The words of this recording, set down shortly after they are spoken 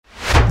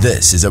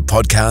This is a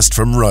podcast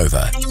from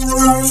Rover.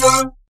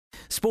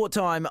 Sport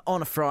time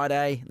on a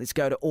Friday. Let's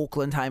go to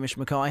Auckland. Hamish,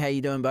 McKay, how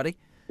you doing, buddy?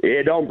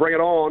 Yeah, Don, bring it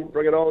on.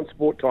 Bring it on.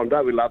 Sport time,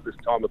 don't we love this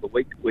time of the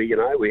week where,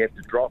 we have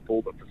to drop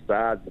all the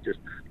facades and just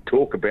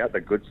talk about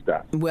the good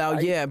stuff.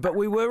 Well, yeah, but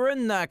we were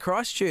in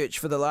Christchurch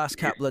for the last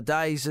couple of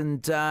days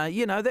and,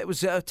 that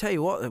was, I'll tell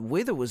you what, the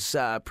weather was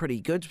pretty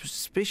good,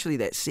 especially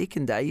that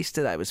second day.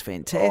 Yesterday was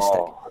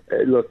fantastic.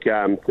 Look,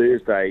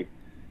 Thursday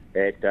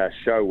at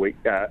show week,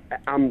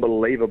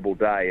 unbelievable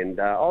day. And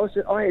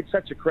I had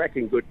such a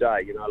cracking good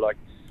day,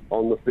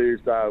 on the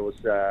Thursday, I was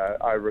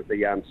over at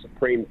the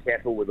Supreme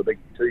Cattle with a big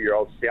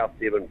 2-year-old South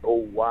Devon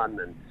bull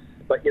won,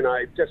 but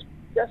just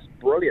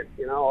brilliant,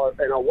 and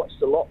I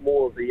watched a lot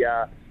more of the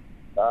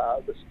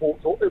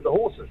sports, the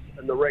horses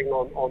in the ring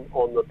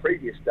on the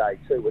previous day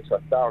too, which I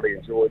thoroughly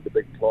enjoyed. The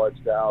big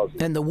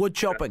Clydesdales and the wood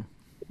chopping.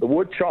 The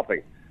wood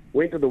chopping.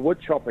 Went to the wood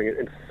chopping.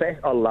 In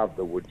fact, I love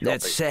the wood chopping.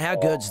 That's how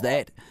good's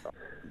that?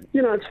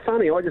 It's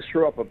funny. I just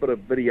threw up a bit of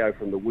video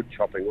from the wood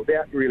chopping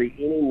without really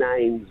any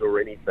names or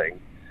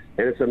anything.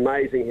 And it's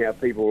amazing how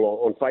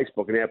people on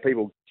Facebook and how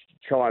people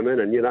chime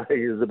in and,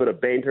 there's a bit of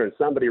banter and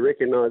somebody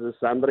recognises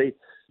somebody.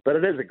 But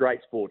it is a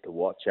great sport to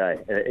watch,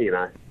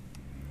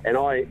 And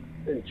I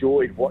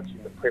enjoyed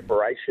watching the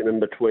preparation in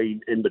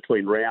between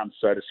rounds,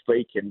 so to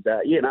speak. And,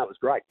 it was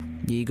great.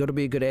 Yeah, you've got to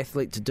be a good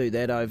athlete to do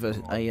that over,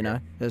 a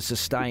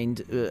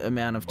sustained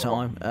amount of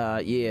time.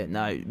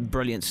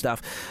 Brilliant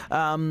stuff.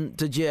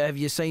 Have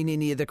you seen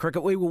any of the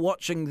cricket? We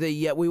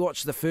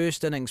watched the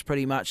first innings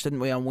pretty much, didn't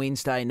we, on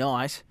Wednesday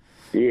night?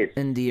 Yes.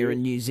 India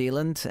and New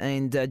Zealand,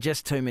 and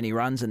just too many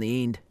runs in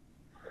the end.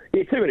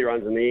 Yeah, too many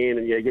runs in the end,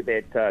 and you get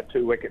that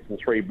 2 wickets and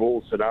 3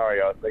 balls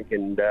scenario, I think.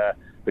 And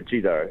but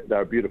gee, they're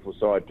a beautiful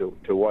side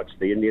to watch,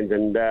 the Indians.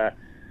 And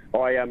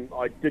I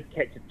did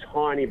catch a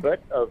tiny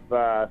bit of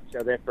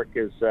South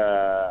Africa's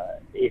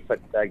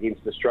effort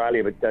against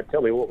Australia. But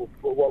tell me,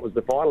 what was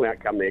the final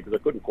outcome there? Because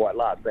it couldn't quite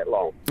last that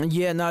long.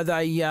 Yeah, no,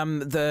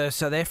 the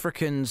South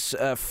Africans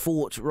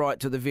fought right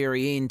to the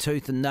very end,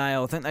 tooth and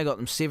nail. I think they got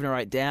them 7 or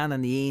 8 down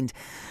in the end.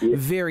 Yeah.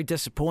 Very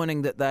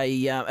disappointing that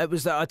they.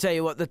 I tell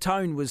you what, the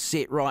tone was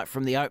set right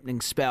from the opening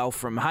spell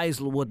from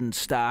Hazelwood and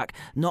Stark,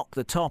 knocked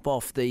the top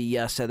off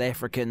the South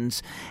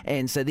Africans,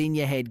 and so then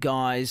you had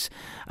guys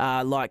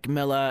like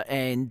Miller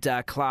and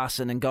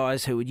Klaasen and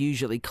guys who would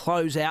usually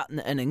close out an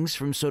innings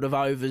from sort of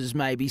overs,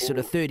 maybe sort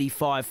of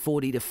 35,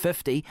 40 to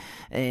 50,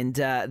 and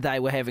they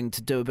were having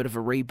to do a bit of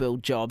a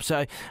rebuild job.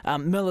 So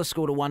Miller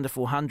scored a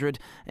wonderful 100,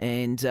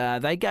 and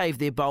they gave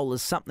their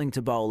bowlers something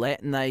to bowl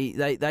at, and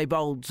they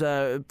bowled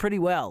pretty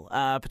well,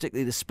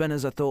 particularly the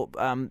spinners I thought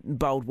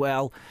bowled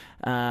well,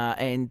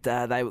 and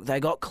they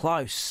got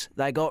close.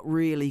 They got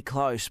really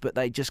close, but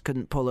they just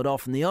couldn't pull it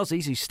off. And the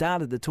Aussies, who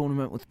started the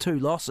tournament with 2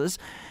 losses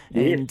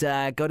and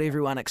got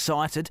everyone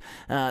excited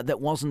that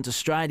wasn't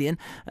Australian,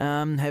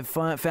 have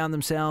found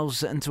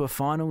themselves into a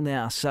final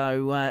now.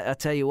 So I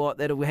tell you what,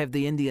 that'll have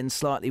the Indians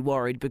slightly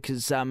worried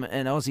because an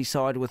Aussie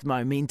side with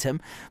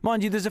momentum.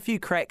 Mind you, there's a few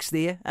cracks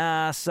there.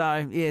 It's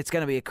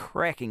going to be a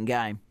cracking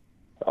game.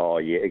 Oh,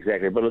 yeah,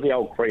 exactly. But the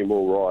old cream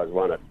will rise,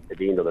 won't it, at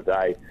the end of the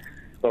day?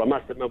 But I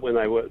must admit, when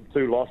they were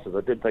 2 losses,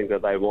 I did think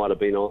that they might have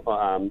been,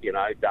 done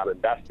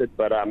and dusted.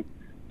 But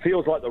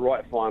feels like the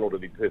right final, to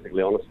be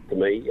perfectly honest, to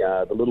me.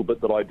 The little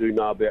bit that I do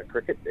know about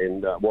cricket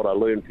and what I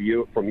learn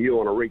from you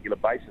on a regular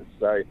basis.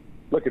 So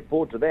looking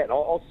forward to that.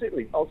 I'll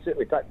certainly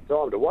take the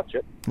time to watch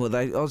it. Well,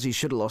 Aussies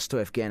should have lost to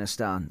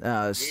Afghanistan.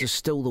 It's just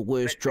still the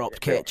worst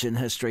dropped catch in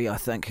history, I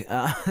think.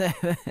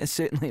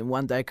 Certainly in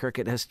one-day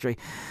cricket history.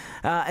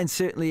 And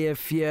certainly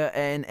if you're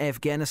an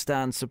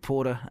Afghanistan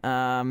supporter,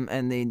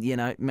 and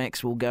then,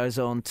 Maxwell goes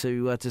on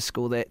to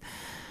score that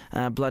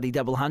bloody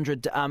double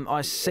 100.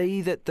 I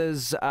see that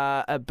there's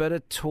a bit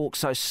of talk.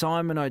 So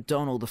Simon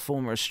O'Donnell, the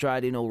former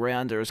Australian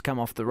all-rounder, has come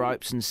off the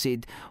ropes and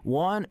said,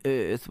 why on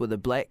earth were the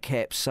black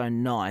caps so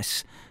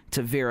nice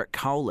to Virat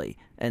Kohli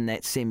in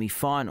that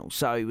semi-final?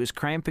 So he was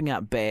cramping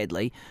up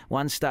badly.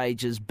 One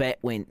stage his bat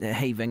went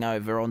heaving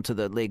over onto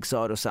the leg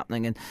side or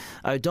something, and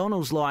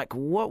O'Donnell's like,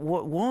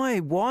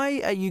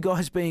 why are you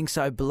guys being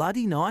so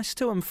bloody nice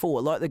to him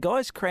for? Like, the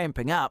guy's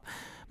cramping up.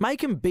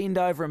 Make him bend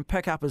over and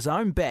pick up his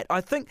own bat.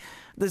 I think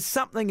there's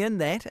something in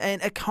that, and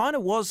it kind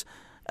of was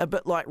a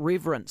bit like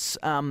reverence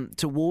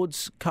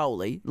towards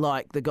Kohli,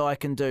 like the guy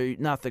can do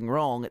nothing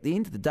wrong. At the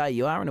end of the day,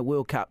 you are in a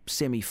World Cup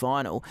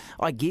semi-final.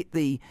 I get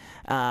the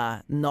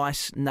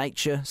nice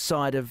nature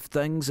side of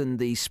things and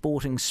the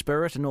sporting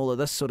spirit and all of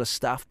this sort of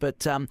stuff, but,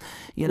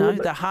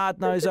 the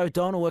hard-nosed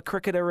O'Donnell, a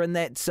cricketer in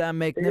that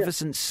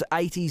magnificent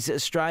 80s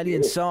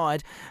Australian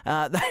side,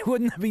 they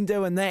wouldn't have been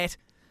doing that.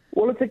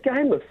 Well, it's a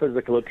game of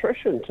physical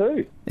attrition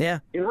too. Yeah.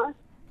 I've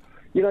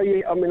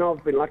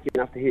been lucky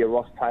enough to hear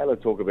Ross Taylor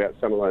talk about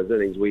some of those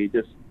innings where you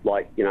just,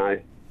 one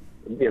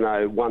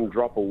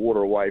drop of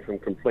water away from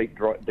complete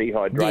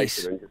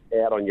dehydration and just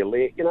out on your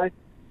leg.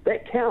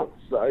 That counts.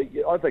 So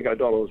I think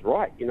O'Donnell was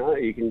right.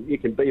 You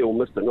can be all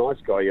Mr. Nice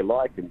Guy you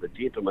like and the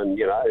gentleman,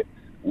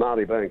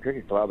 Marylebone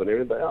Cricket Club and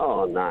everything. But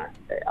no,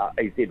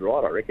 he's dead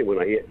right. I reckon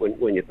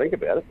when you think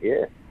about it,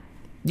 yeah.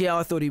 Yeah,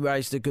 I thought he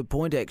raised a good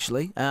point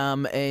actually.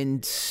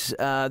 And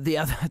the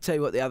other, I tell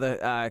you what, the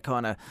other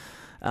kind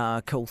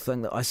of cool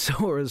thing that I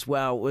saw as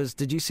well was,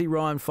 did you see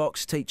Ryan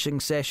Fox teaching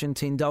Sachin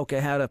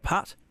Tendulkar how to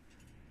putt?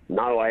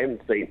 No, I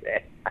haven't seen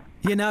that.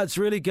 You know, it's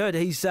really good.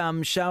 He's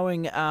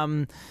showing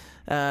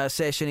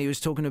Sachin. He was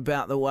talking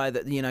about the way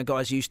that, you know,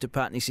 guys used to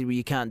putt, and he said, well,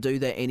 you can't do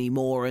that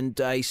anymore. And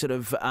he sort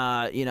of,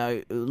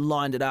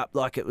 lined it up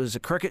like it was a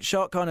cricket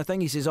shot kind of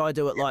thing. He says, I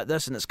do it like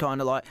this, and it's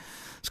kind of like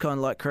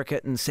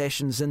cricket, and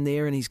Sachin's in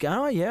there, and he's going,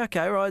 oh yeah,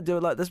 okay, right, I do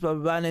it like this, blah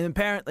blah blah. And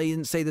apparently he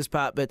didn't see this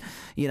part, but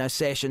you know,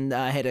 Sachin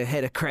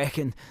had a crack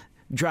and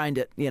drained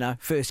it, you know,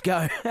 first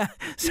go.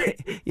 So,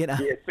 you know.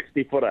 Yeah,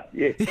 60-footer.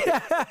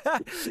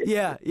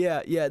 Yeah.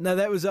 yeah. No,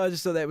 I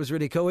just thought that was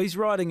really cool. He's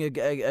riding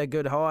a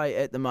good high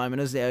at the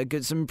moment, isn't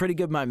there? Some pretty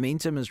good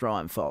momentum is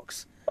Ryan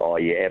Fox. Oh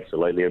yeah,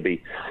 absolutely. It'll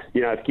be,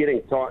 you know, it's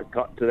getting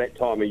got to that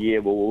time of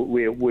year.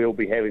 We'll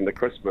be having the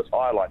Christmas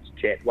highlights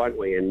chat, won't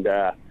we? And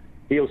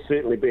he'll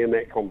certainly be in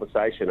that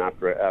conversation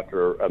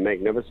after a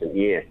magnificent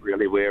year.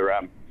 Really, where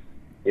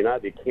you know,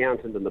 the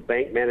accountant and the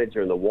bank manager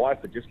and the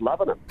wife are just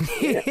loving him.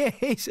 Yeah,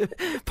 he's a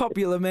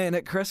popular man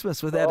at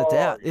Christmas, without a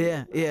doubt.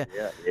 Yeah.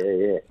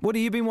 What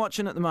have you been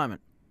watching at the moment?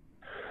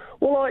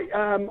 Well,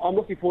 I'm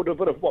looking forward to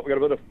we've got a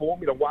bit of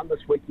Formula One this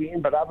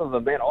weekend, but other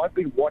than that, I've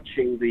been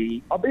watching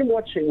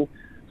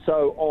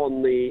so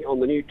on the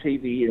new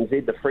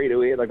TVNZ, the free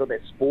to air, they've got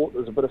that sport.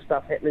 There's a bit of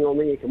stuff happening on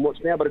there you can watch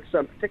now, but it's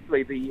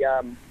particularly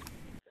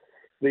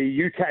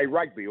the UK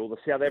rugby, or the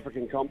South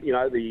African South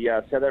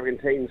African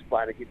teams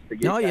playing against the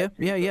UK. Oh yeah.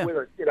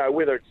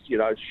 Whether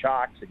it's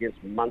Sharks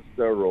against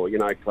Munster, or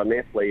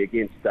Clonethley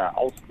against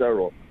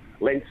Ulster or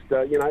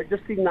Leinster,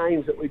 just the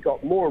names that we've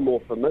got more and more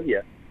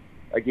familiar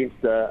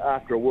against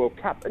after a World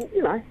Cup, and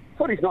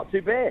footy's not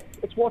too bad.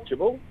 It's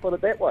watchable, put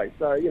it that way.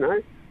 So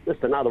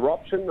just another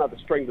option, another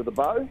string to the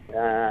bow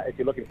if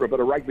you're looking for a bit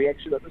of rugby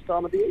action at this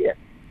time of the year.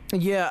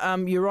 Yeah,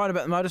 you're right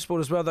about the motorsport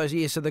as well. Those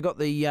years, so they got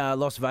the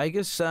Las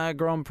Vegas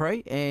Grand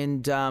Prix,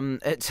 and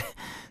it's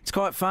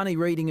quite funny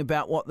reading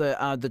about what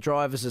the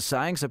drivers are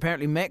saying. So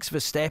apparently Max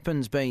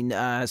Verstappen's been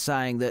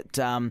saying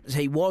that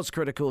he was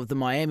critical of the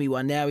Miami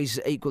one. Now he's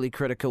equally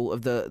critical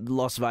of the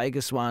Las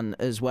Vegas one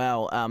as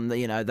well.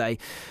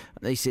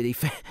 They said he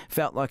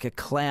felt like a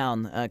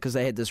clown because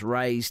they had this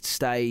raised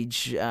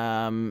stage,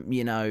 and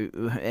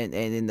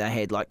then they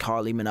had like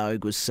Kylie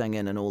Minogue was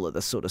singing and all of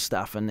this sort of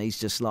stuff. And he's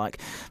just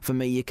like, for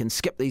me, you can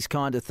skip these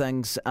kind of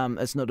things.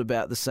 It's not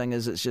about the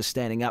singers. It's just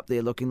standing up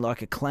there looking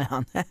like a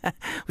clown,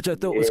 which I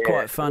thought was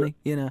quite funny,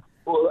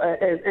 Well,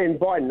 and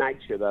by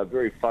nature, they're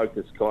very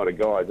focused kind of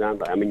guys,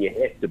 aren't they? I mean, you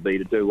have to be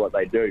to do what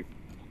they do.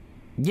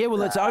 Yeah,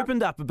 well, it's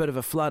opened up a bit of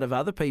a flood of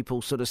other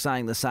people sort of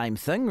saying the same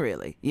thing,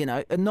 really.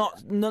 And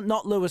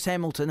not Lewis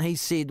Hamilton. He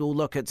said, well,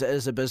 look, it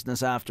is a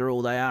business after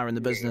all. They are in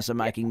the business of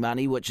making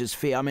money, which is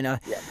fair. I mean, I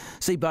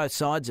see both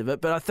sides of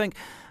it. But I think,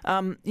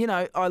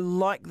 I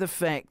like the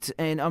fact,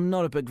 and I'm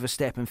not a big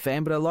Verstappen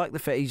fan, but I like the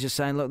fact he's just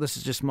saying, look, this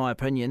is just my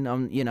opinion,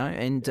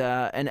 and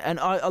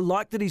I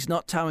like that he's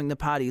not towing the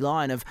party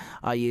line of,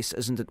 oh, yes,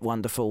 isn't it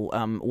wonderful,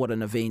 what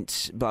an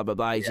event, blah, blah,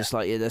 blah. He's just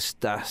like, this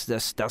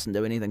doesn't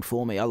do anything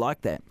for me. I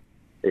like that.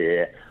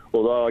 Yeah,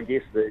 although I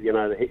guess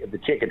the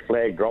checkered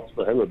flag drops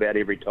for him about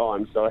every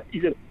time, so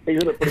he's in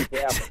a pretty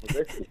powerful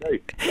position too.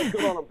 But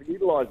good on him for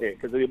utilising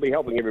it, because he'll be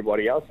helping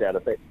everybody else out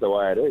if that's the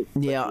way it is.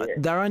 Yeah,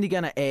 they're only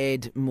going to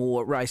add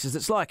more races.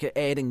 It's like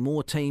adding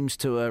more teams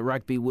to a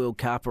Rugby World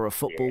Cup or a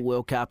Football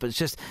World Cup. It's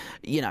just,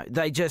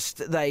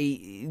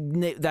 they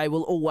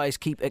will always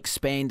keep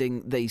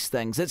expanding these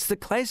things. It's the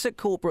classic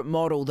corporate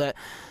model that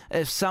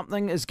if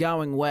something is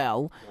going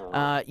well,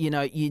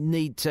 you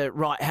need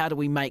to, how do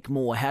we make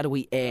more? How do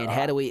we add?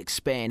 How do we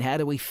expand? How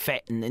do we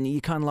fatten? And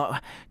you kind of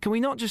like, can we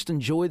not just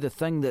enjoy the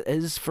thing that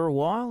is for a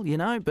while,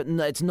 But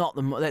that's not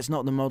the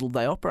model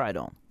they operate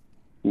on.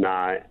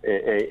 No,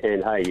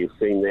 and hey, you've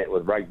seen that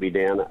with rugby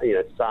down,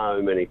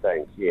 so many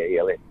things.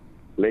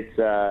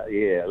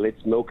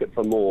 Let's milk it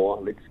for more.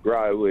 Let's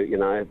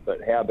grow, But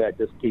how about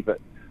just keep it?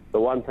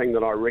 The one thing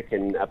that I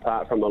reckon,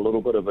 apart from a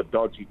little bit of a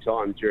dodgy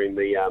time during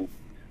the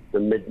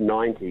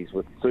mid-90s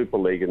with Super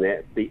League and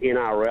that, the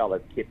NRL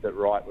has kept it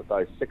right with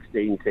those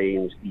 16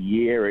 teams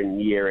year in,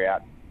 year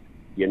out.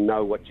 You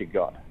know what you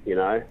got,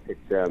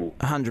 It's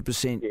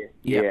 100%.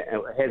 Yeah,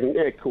 it hasn't.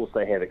 Of course,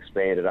 they have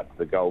expanded up to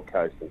the Gold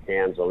Coast and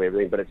Townsville and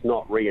everything, but it's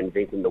not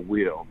reinventing the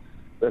wheel.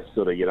 This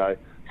sort of,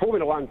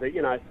 Formula One's,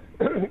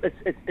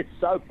 it's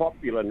so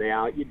popular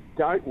now. You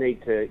don't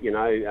need to,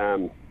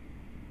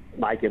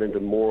 make it into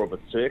more of a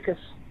circus.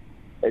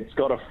 It's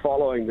got a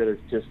following that is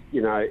just,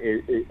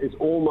 is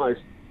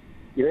almost.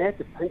 You have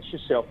to pinch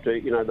yourself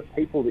to, the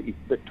people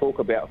that talk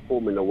about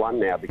Formula One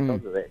now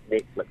because of that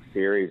Netflix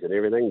series and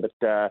everything.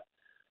 But,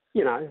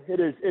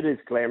 it is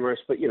glamorous.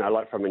 But,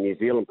 like from a New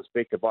Zealand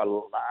perspective, I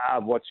love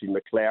watching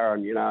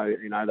McLaren.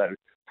 They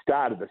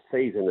started the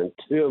season in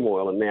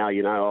turmoil, and now,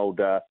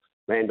 old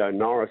Lando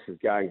Norris is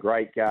going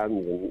great guns,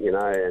 and,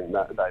 and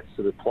they're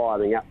sort of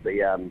climbing up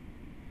the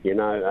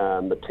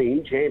the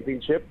team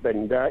championship,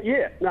 and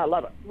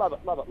love it.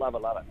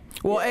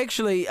 Well,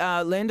 actually,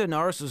 Lando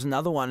Norris was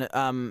another one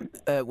where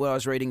I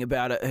was reading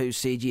about it, who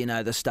said,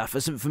 this stuff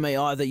isn't for me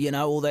either,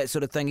 all that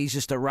sort of thing. He's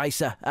just a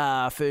racer,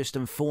 first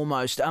and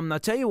foremost. I'll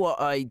tell you what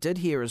I did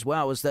hear as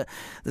well was that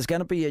there's going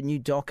to be a new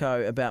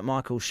doco about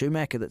Michael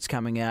Schumacher that's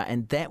coming out,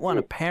 and that one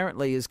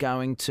apparently is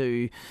going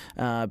to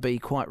be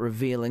quite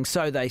revealing.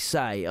 So they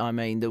say. I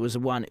mean, there was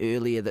one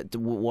earlier that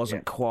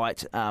wasn't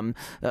quite.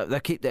 They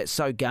keep that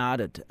so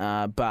guarded,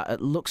 but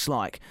it looks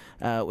like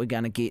we're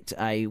going to get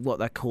what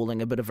they're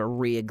calling a bit of a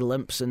rare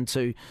glimpse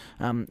into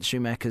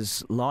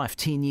Schumacher's life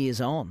 10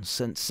 years on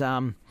since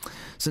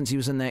he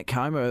was in that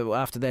coma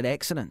after that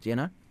accident,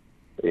 Yeah.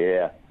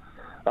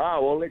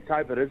 Oh, well, let's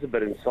hope it is a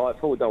bit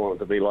insightful. We don't want it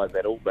to be like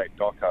that All Black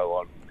doco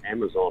on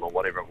Amazon or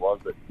whatever it was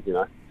that,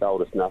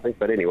 told us nothing.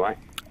 But anyway.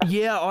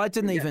 Yeah, I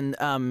didn't even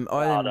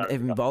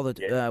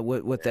bother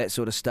with that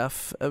sort of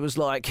stuff. It was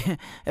like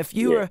if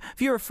you're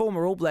a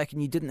former All Black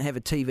and you didn't have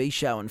a TV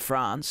show in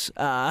France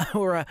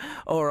or a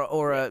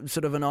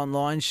sort of an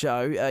online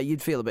show,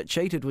 you'd feel a bit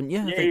cheated, wouldn't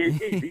you? Yeah,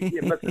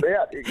 you missed it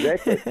out.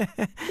 Exactly.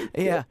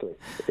 Yeah.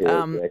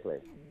 Exactly.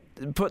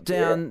 Put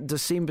down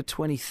December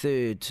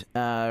 23rd,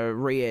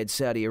 Riyadh,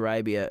 Saudi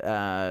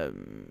Arabia.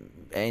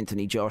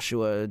 Anthony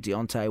Joshua,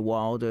 Deontay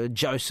Wilder,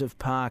 Joseph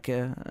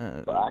Parker.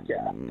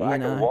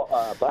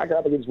 Parker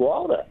up against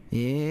Wilder.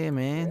 Yeah,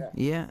 man.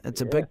 Yeah,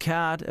 it's a big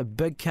card.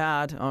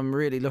 I'm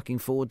really looking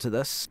forward to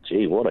this.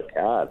 Gee, what a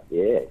card.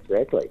 Yeah,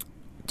 exactly.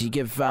 Do you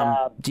give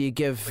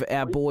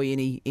our boy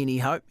any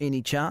hope,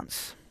 any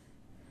chance?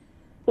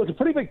 Well, it's a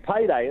pretty big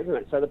payday, isn't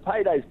it? So the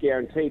payday's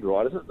guaranteed,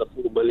 right? Isn't it? The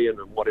 $4 million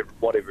and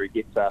whatever he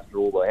gets after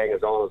all the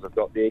hangers-oners have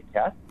got their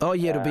cut. Oh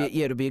yeah,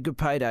 it'll be a good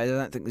payday. I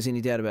don't think there's any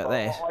doubt about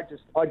that.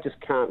 I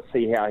just can't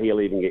see how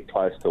he'll even get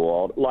close to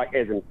Wilder, like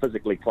as in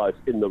physically close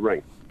in the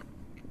ring.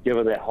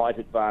 Given that height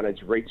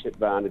advantage, reach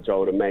advantage, I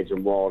would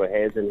imagine Wilder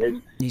has,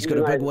 and he's got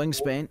a big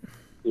wingspan.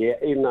 Yeah,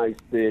 even though he's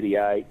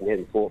 38 and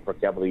hasn't fought for a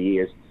couple of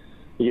years,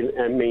 even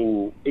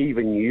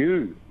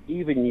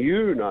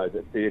you know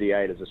that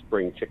 38 is a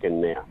spring chicken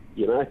now,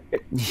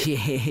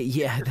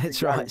 Yeah,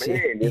 that's right.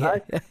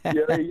 Man,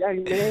 You're a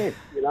young man,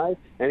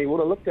 and he would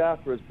have looked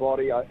after his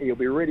body. He'll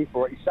be ready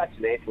for it. He's such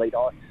an athlete.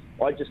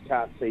 I just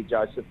can't see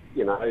Joseph,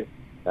 I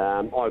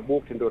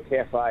walked into a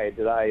cafe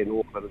today in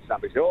Auckland and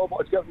somebody said,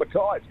 it's going to be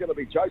McKay, it's going to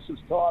be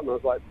Joseph's time. And I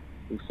was like,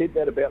 he said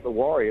that about the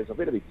Warriors. I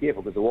better be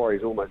careful because the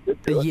Warriors almost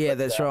did do it. Yeah,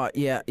 that's right.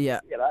 Yeah.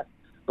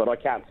 But I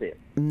can't see it.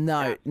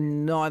 No,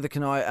 neither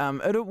can I.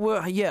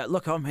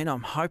 Look,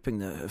 I'm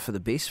hoping for the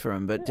best for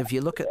him. But if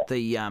you look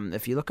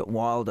at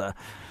Wilder,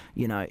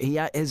 he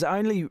has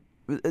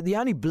the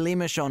only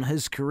blemish on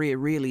his career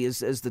really is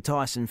the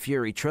Tyson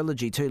Fury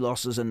trilogy, 2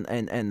 losses and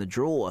the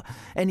draw.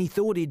 And he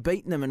thought he'd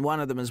beaten him in one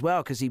of them as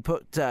well because he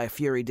put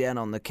Fury down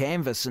on the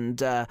canvas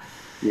and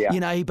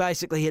he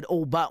basically had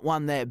all but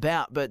won that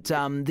bout. But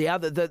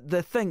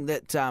the thing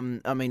that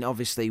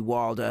obviously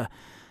Wilder.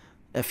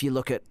 If you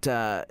look at,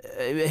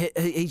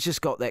 he's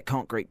just got that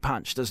concrete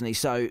punch, doesn't he?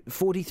 So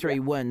 43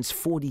 wins,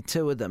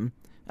 42 of them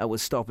are with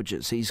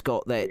stoppages. He's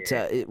got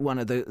that one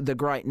of the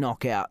great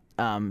knockout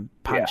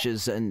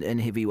punches in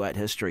heavyweight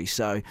history.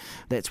 So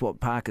that's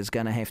what Parker's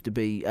going to have to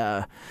be.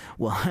 And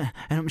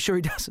I'm sure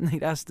he doesn't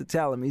need us to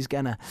tell him he's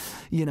going to,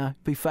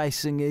 be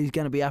facing. He's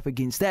going to be up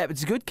against that. But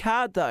it's a good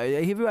card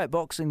though. Heavyweight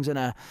boxing's in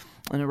a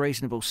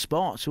reasonable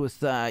spot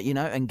with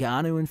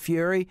Ngannou and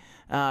Fury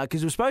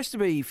because it was supposed to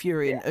be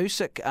Fury and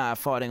Usyk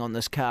fighting on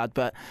this card,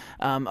 but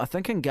I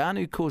think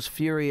Ngannou caused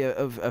Fury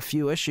a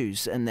few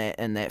issues in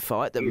that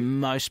fight that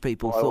most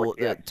people thought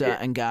that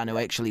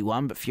Ngannou actually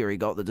won, but Fury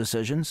got the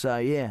decision. So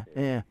yeah.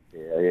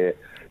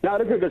 No,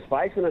 it is a good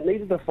space, and it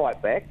needed to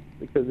fight back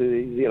because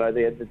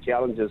they had the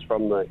challenges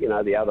from the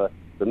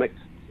mixed.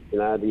 The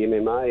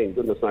MMA and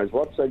goodness knows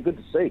what. So good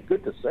to see.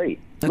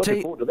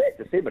 Looking forward to that,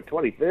 December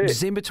 23rd.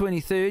 December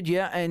 23rd,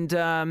 yeah. And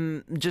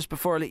just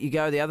before I let you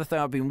go, the other thing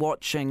I've been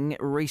watching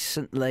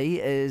recently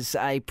is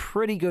a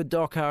pretty good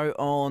doco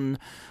on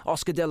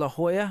Oscar De La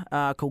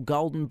Hoya called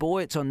Golden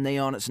Boy. It's on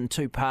Neon. It's in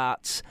 2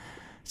 parts.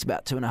 It's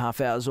about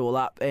 2.5 hours all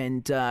up.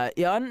 And, I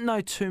don't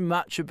know too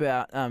much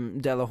about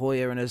De La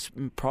Hoya and his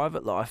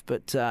private life,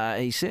 but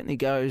he certainly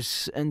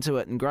goes into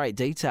it in great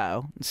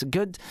detail. It's a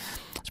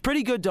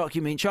pretty good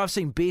documentary. I've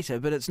seen better,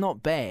 but it's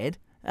not bad.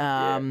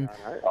 I'll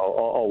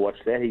watch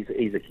that.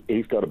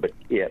 He's got a bit.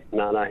 Yeah,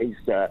 he's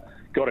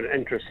got an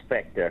interest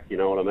factor, if you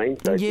know what I mean.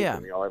 So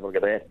I'll have a look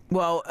at that.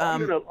 Well,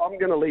 I'm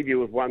going to leave you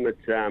with one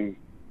that's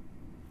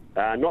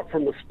not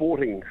from the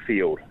sporting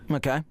field.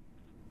 Okay.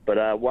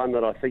 But one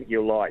that I think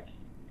you'll like,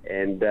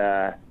 and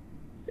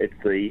it's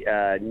the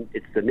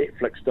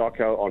Netflix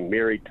doco on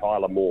Mary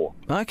Tyler Moore.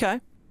 Okay.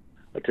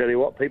 I tell you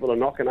what, people are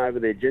knocking over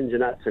their ginger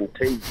nuts and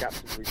tea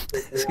cups as we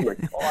speak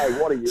now.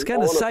 What are you? I was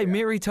going to say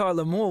Mary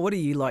Tyler Moore. What are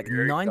you, like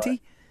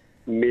 90?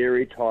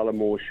 Mary Tyler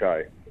Moore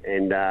show,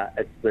 and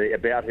it's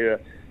about her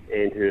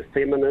and her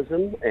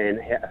feminism, and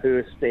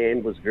her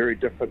stand was very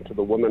different to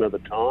the women of the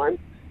time.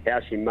 How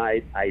she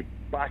made a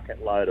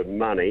bucket load of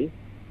money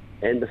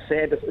And the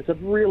saddest, it's a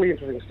really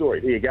interesting story.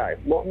 There you go.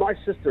 My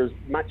sister is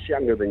much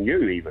younger than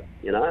you even,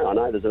 you know. I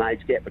know there's an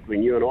age gap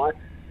between you and I,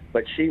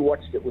 but she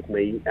watched it with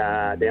me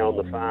down on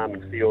the farm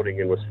in Fielding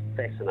and was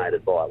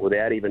fascinated by it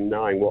without even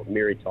knowing what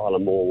Mary Tyler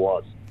Moore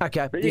was.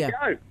 Okay, there you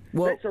go.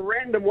 Well, that's a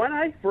random one,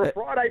 eh, for a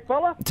Friday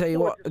fella? Tell you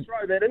what, just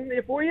throw that in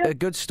there for you. A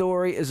good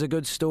story is a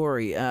good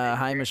story,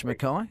 Hamish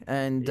McKay.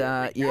 And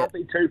it can't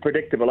be too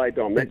predictable, eh,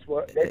 Dom? That's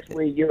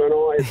where you and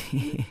I.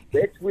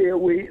 That's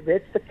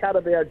the cut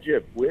of our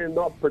jib. We're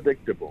not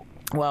predictable.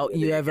 Well,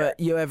 you have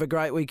a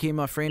great weekend,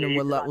 my friend, and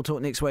we'll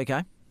talk next week,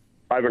 eh?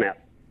 Over and out.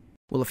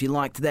 Well, if you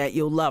liked that,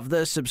 you'll love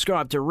this.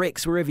 Subscribe to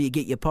Rex wherever you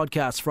get your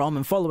podcasts from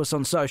and follow us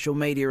on social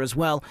media as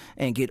well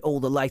and get all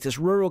the latest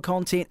rural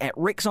content at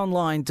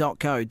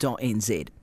rexonline.co.nz.